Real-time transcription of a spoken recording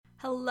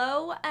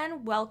Hello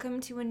and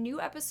welcome to a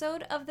new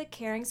episode of the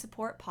Caring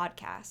Support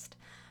Podcast.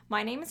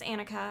 My name is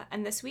Annika,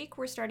 and this week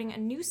we're starting a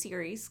new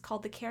series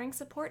called the Caring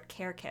Support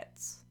Care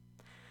Kits.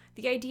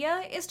 The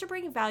idea is to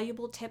bring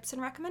valuable tips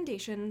and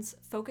recommendations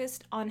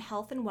focused on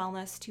health and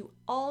wellness to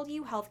all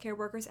you healthcare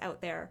workers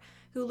out there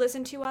who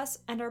listen to us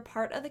and are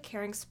part of the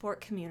caring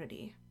support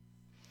community.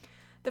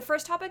 The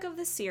first topic of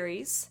this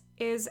series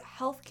is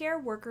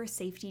healthcare worker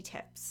safety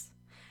tips.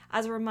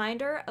 As a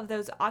reminder of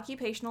those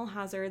occupational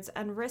hazards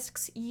and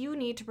risks you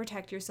need to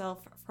protect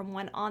yourself from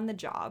when on the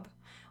job,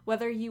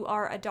 whether you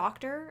are a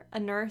doctor, a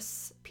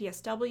nurse,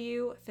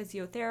 PSW,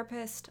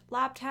 physiotherapist,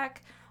 lab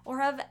tech, or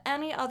have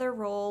any other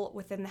role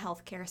within the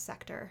healthcare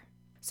sector.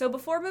 So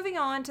before moving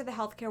on to the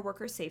healthcare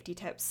worker safety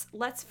tips,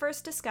 let's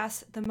first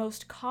discuss the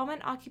most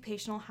common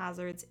occupational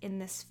hazards in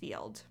this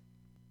field.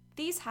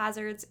 These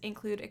hazards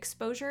include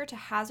exposure to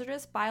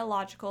hazardous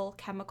biological,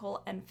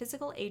 chemical, and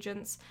physical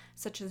agents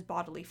such as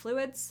bodily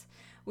fluids.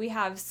 We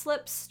have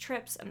slips,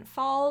 trips, and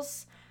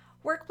falls,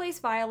 workplace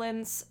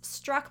violence,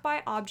 struck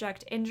by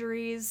object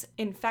injuries,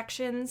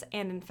 infections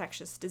and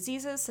infectious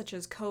diseases such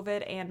as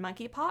COVID and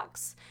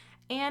monkeypox,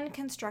 and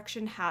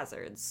construction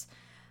hazards.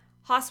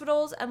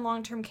 Hospitals and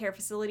long-term care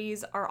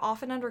facilities are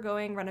often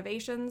undergoing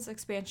renovations,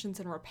 expansions,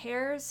 and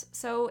repairs,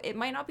 so it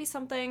might not be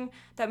something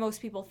that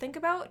most people think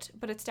about,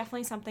 but it's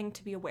definitely something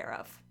to be aware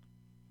of.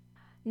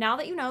 Now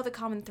that you know the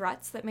common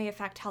threats that may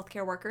affect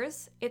healthcare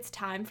workers, it's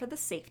time for the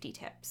safety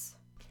tips.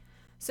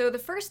 So the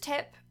first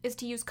tip is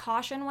to use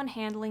caution when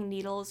handling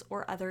needles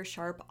or other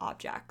sharp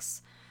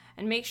objects,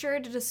 and make sure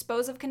to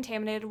dispose of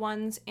contaminated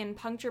ones in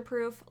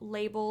puncture-proof,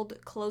 labeled,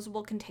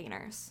 closable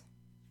containers.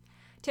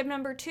 Tip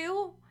number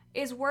 2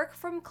 is work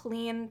from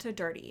clean to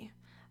dirty.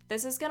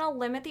 This is going to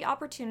limit the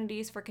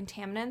opportunities for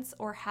contaminants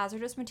or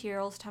hazardous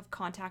materials to have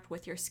contact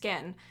with your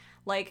skin,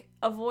 like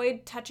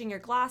avoid touching your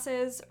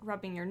glasses,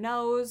 rubbing your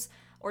nose,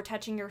 or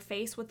touching your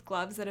face with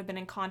gloves that have been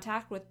in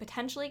contact with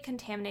potentially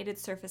contaminated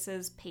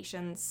surfaces,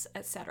 patients,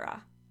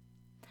 etc.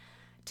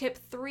 Tip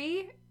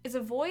 3 is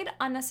avoid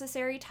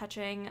unnecessary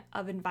touching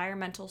of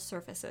environmental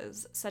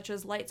surfaces, such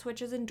as light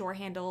switches and door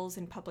handles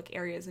in public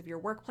areas of your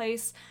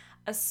workplace,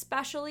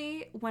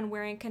 especially when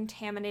wearing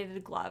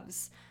contaminated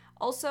gloves.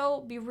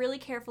 Also, be really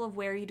careful of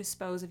where you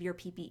dispose of your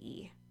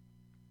PPE.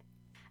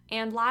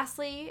 And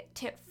lastly,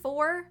 tip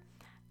 4,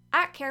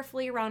 act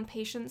carefully around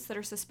patients that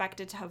are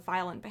suspected to have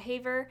violent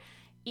behavior,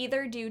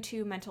 either due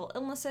to mental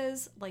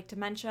illnesses like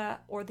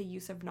dementia or the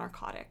use of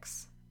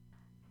narcotics.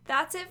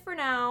 That's it for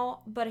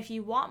now, but if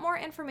you want more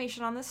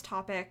information on this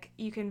topic,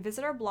 you can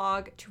visit our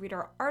blog to read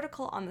our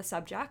article on the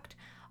subject,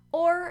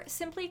 or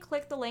simply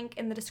click the link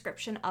in the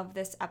description of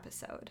this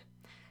episode.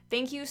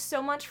 Thank you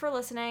so much for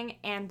listening,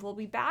 and we'll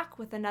be back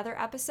with another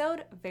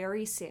episode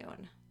very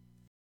soon.